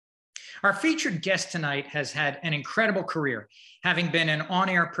Our featured guest tonight has had an incredible career, having been an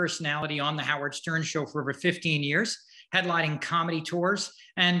on-air personality on the Howard Stern Show for over 15 years, headlining comedy tours,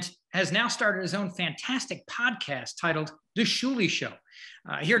 and has now started his own fantastic podcast titled The Shuli Show.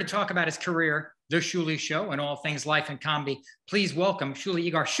 Here to talk about his career, The Shuli Show, and all things life and comedy, please welcome Shuli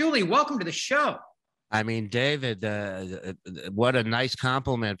Egar. Shuli, welcome to the show. I mean, David, what a nice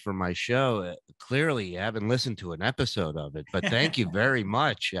compliment for my show. Clearly, you haven't listened to an episode of it, but thank you very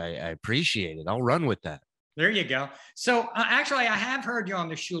much. I appreciate it. I'll run with that. There you go. So actually, I have heard you on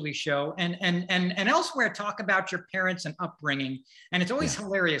the Shuli Show and elsewhere talk about your parents and upbringing, and it's always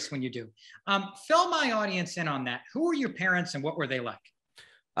hilarious when you do. Fill my audience in on that. Who were your parents and what were they like?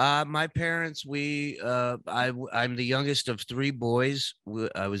 My parents, I'm the youngest of three boys.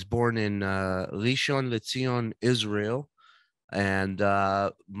 I was born in Rishon LeZion, Israel, and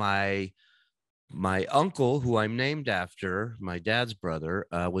my uncle, who I'm named after, my dad's brother,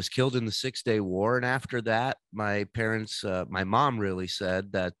 was killed in the 6-Day War. And after that, my parents, my mom really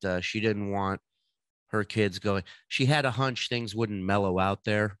said that she didn't want her kids going. She had a hunch things wouldn't mellow out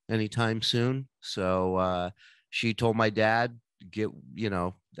there anytime soon. So she told my dad,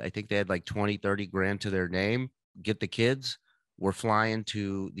 I think they had like 20, 30 grand to their name, get the kids. We're flying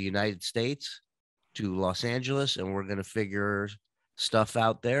to the United States, to Los Angeles, and we're going to figure stuff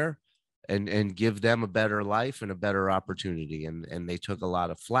out there and give them a better life and a better opportunity. And they took a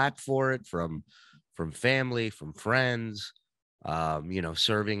lot of flack for it from family, from friends.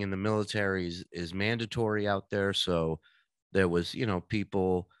 Serving in the military is mandatory out there. So there was,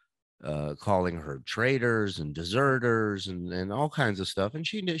 people calling her traitors and deserters and all kinds of stuff. And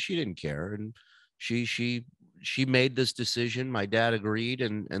she didn't care. And she made this decision. My dad agreed.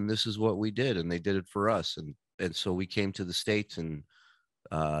 And this is what we did. And they did it for us. And so we came to the States in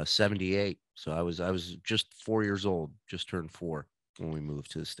 78. So I was just 4 years old, just turned 4 when we moved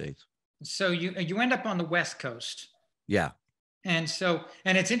to the States. So you end up on the West Coast. Yeah. And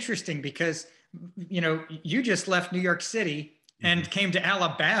it's interesting because, you just left New York City and came to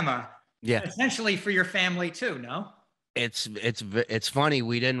Alabama, essentially for your family too, no? It's funny.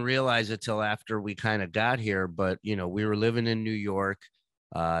 We didn't realize it till after we kind of got here, but we were living in New York.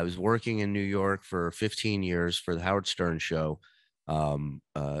 I was working in New York for 15 years for the Howard Stern Show,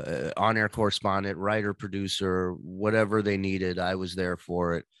 on-air correspondent, writer, producer, whatever they needed. I was there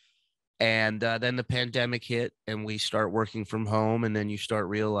for it. And then the pandemic hit and we start working from home. And then you start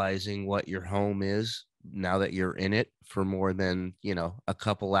realizing what your home is now that you're in it for more than, a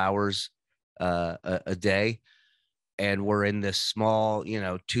couple hours a day. And we're in this small,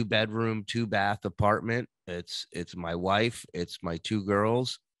 2-bedroom, 2-bath apartment. It's my wife, it's my 2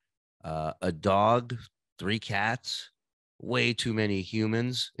 girls, a dog, 3 cats, way too many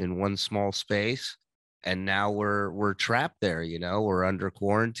humans in one small space. And now we're trapped there, we're under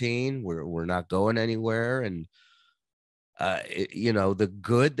quarantine. We're not going anywhere. And the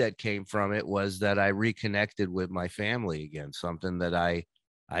good that came from it was that I reconnected with my family again, something that I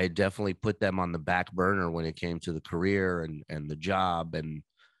definitely put them on the back burner when it came to the career and the job and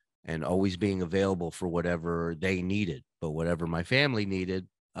always being available for whatever they needed. But whatever my family needed,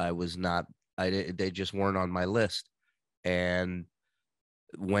 they just weren't on my list. And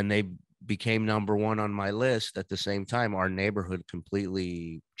when they became number 1 on my list, at the same time, our neighborhood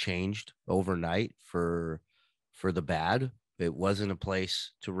completely changed overnight for the bad. It wasn't a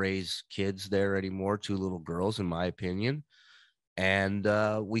place to raise kids there anymore, 2 little girls, in my opinion. And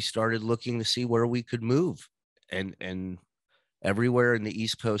we started looking to see where we could move. And everywhere in the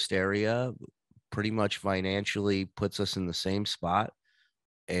East Coast area pretty much financially puts us in the same spot.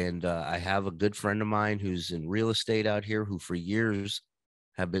 And I have a good friend of mine who's in real estate out here who for years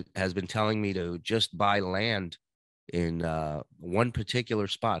has been telling me to just buy land in one particular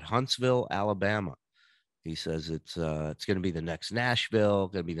spot, Huntsville, Alabama. He says it's going to be the next Nashville,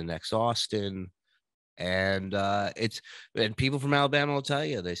 going to be the next Austin. And people from Alabama will tell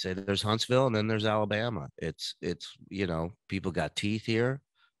you, they say there's Huntsville and then there's Alabama. It's people got teeth here.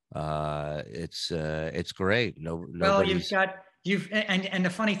 It's great. Nobody's... Well, and the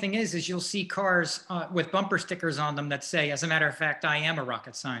funny thing is you'll see cars with bumper stickers on them that say, as a matter of fact, I am a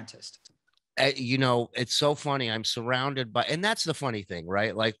rocket scientist. It's so funny. I'm surrounded by, and that's the funny thing,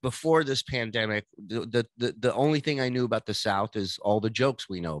 right? Like before this pandemic, the only thing I knew about the South is all the jokes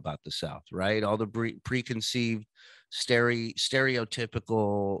we know about the South, right? All the preconceived,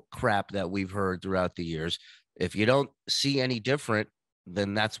 stereotypical crap that we've heard throughout the years. If you don't see any different,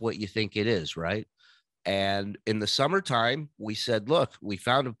 then that's what you think it is, right? And in the summertime, we said, look, we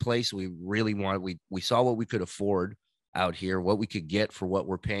found a place we really wanted. We saw what we could afford out here, what we could get for what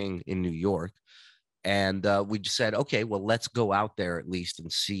we're paying in New York. And we just said, okay, well, let's go out there at least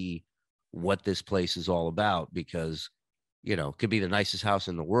and see what this place is all about, because, you know, it could be the nicest house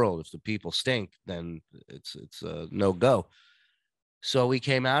in the world. If the people stink, then it's a no go. So we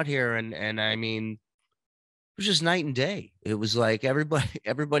came out here, and I mean, it was just night and day. It was like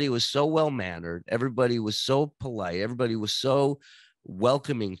everybody was so well mannered. Everybody was so polite. Everybody was so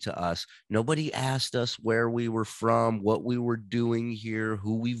welcoming to us. Nobody asked us where we were from, what we were doing here,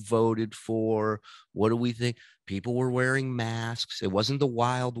 who we voted for, what do we think. People were wearing masks. It wasn't the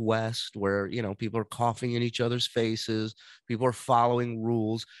Wild West where, you know, people are coughing in each other's faces. People are following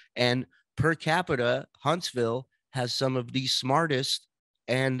rules. And per capita, Huntsville has some of the smartest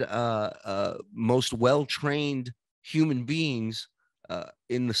and most well-trained human beings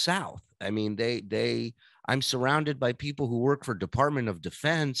in the South. I mean, I'm surrounded by people who work for Department of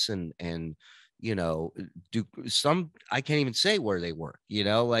Defense and, you know, do some, I can't even say where they work, you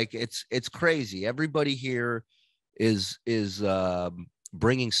know, like it's crazy. Everybody here is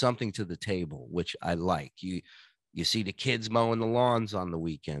bringing something to the table, which I like. You see the kids mowing the lawns on the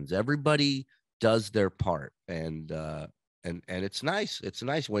weekends. Everybody does their part. And it's nice. It's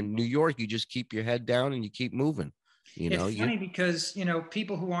nice. When New York, you just keep your head down and you keep moving. You know, It's funny because, you know,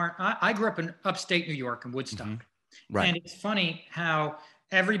 people who aren't, I grew up in upstate New York in Woodstock. Mm-hmm. Right. And it's funny how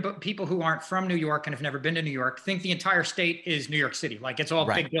people who aren't from New York and have never been to New York think the entire state is New York City. Like it's all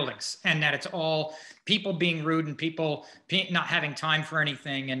Right. big buildings, and that it's all people being rude and people not having time for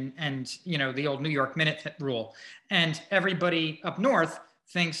anything. And, you know, the old New York minute rule. And everybody up north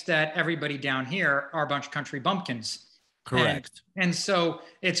thinks that everybody down here are a bunch of country bumpkins. Correct. And so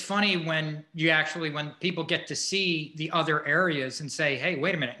it's funny when when people get to see the other areas and say, hey,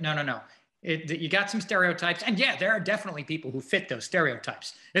 wait a minute. No. You got some stereotypes. And yeah, there are definitely people who fit those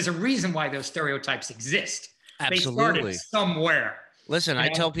stereotypes. There's a reason why those stereotypes exist. Absolutely. They started somewhere. Listen, I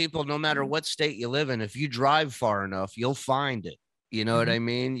tell people, no matter what state you live in, if you drive far enough, you'll find it. You know what I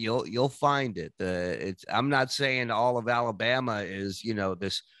mean? You'll find it. I'm not saying all of Alabama is, you know,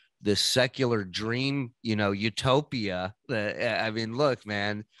 this secular dream, you know, utopia. I mean, look,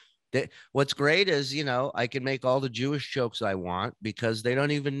 man, what's great is, you know, I can make all the Jewish jokes I want because they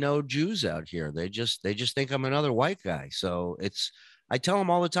don't even know Jews out here. They just think I'm another white guy. So I tell them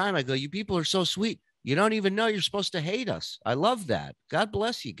all the time, I go, you people are so sweet. You don't even know you're supposed to hate us. I love that. God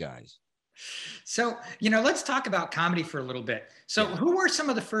bless you guys. So, you know, let's talk about comedy for a little bit. So who were some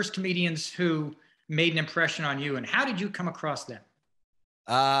of the first comedians who made an impression on you, and how did you come across them?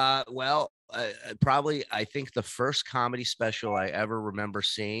 Well, probably, I think the first comedy special I ever remember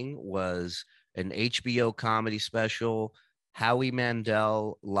seeing was an HBO comedy special, Howie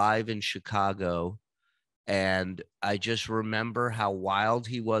Mandel live in Chicago. And I just remember how wild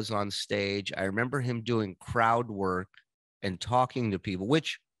he was on stage. I remember him doing crowd work and talking to people,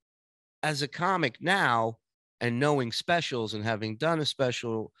 which as a comic now and knowing specials and having done a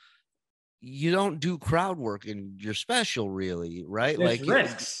special, you don't do crowd work in your special, really, right? There's like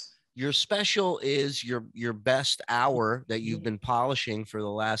risks. Your special is your best hour that you've been polishing for the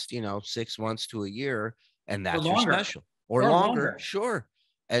last, you know, 6 months to a year, and that's your special, or longer. Sure.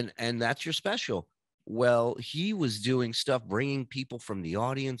 And that's your special. Well, he was doing stuff, bringing people from the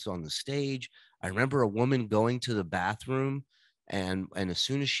audience on the stage. I remember a woman going to the bathroom, and as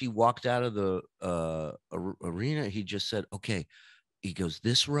soon as she walked out of the arena, he just said, okay, he goes,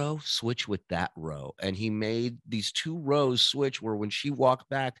 this row, switch with that row. And he made these 2 rows switch, where when she walked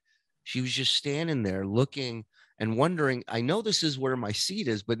back, she was just standing there looking and wondering, I know this is where my seat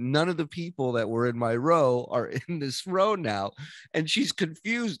is, but none of the people that were in my row are in this row now. And she's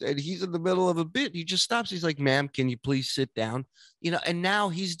confused, and he's in the middle of a bit. He just stops. He's like, ma'am, can you please sit down? You know, and now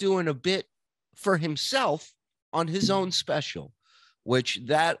he's doing a bit for himself on his own special, which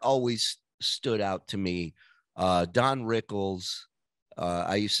that always stood out to me. Don Rickles,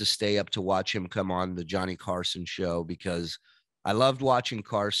 I used to stay up to watch him come on the Johnny Carson show because I loved watching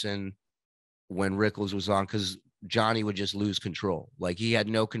Carson when Rickles was on, because Johnny would just lose control. Like he had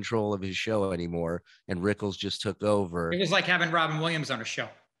no control of his show anymore, and Rickles just took over. It was like having Robin Williams on a show.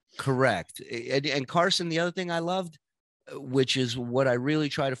 Correct. And Carson, the other thing I loved, which is what I really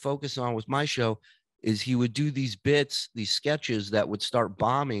try to focus on with my show, is he would do these bits, these sketches that would start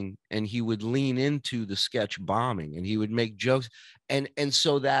bombing, and he would lean into the sketch bombing, and he would make jokes. And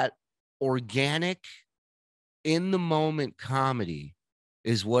so that organic, in the moment comedy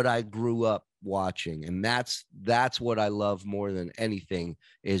is what I grew up watching. And that's what I love more than anything,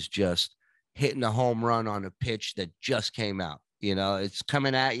 is just hitting a home run on a pitch that just came out. You know, it's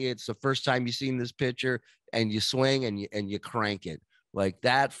coming at you. It's the first time you've seen this pitcher, and you swing and you crank it. Like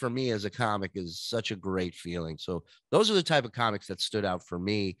that, for me as a comic, is such a great feeling. So those are the type of comics that stood out for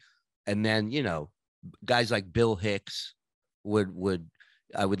me. And then, you know, guys like Bill Hicks would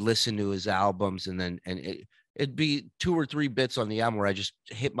I would listen to his albums, and it'd be 2 or 3 bits on the album where I just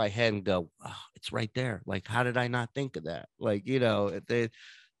hit my head and go, oh, it's right there. Like, how did I not think of that? Like,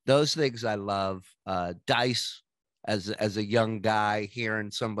 those things I love. Dice, as a young guy,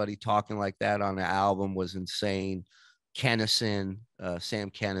 hearing somebody talking like that on an album was insane. Kennison, Sam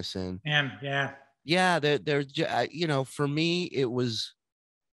Kennison. Yeah. Yeah, for me, it was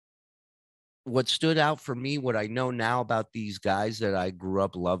what stood out for me, what I know now about these guys that I grew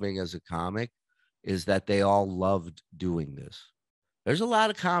up loving as a comic, is that they all loved doing this. There's a lot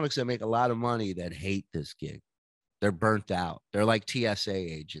of comics that make a lot of money that hate this gig. They're burnt out. They're like TSA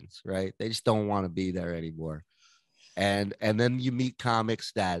agents, right? They just don't want to be there anymore. And then you meet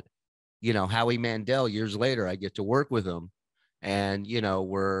comics that, Howie Mandel, years later, I get to work with him. And,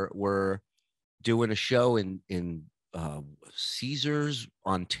 we're doing a show in Caesars,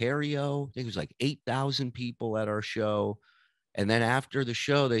 Ontario. I think it was like 8,000 people at our show. And then after the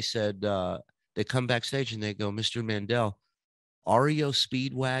show, they said, they come backstage and they go, Mr. Mandel, REO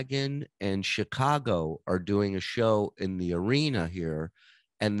Speedwagon and Chicago are doing a show in the arena here.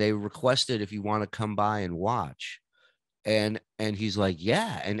 And they requested if you want to come by and watch. And he's like,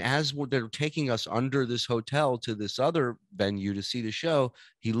 yeah. And as they're taking us under this hotel to this other venue to see the show,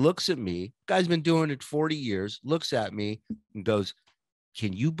 he looks at me. Guy's been doing it 40 years, looks at me and goes,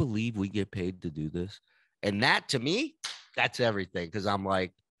 can you believe we get paid to do this? And that, to me, that's everything. Cause I'm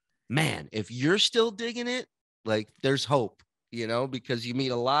like, man, if you're still digging it, like, there's hope, because you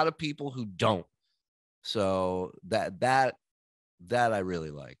meet a lot of people who don't. So that I really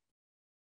like.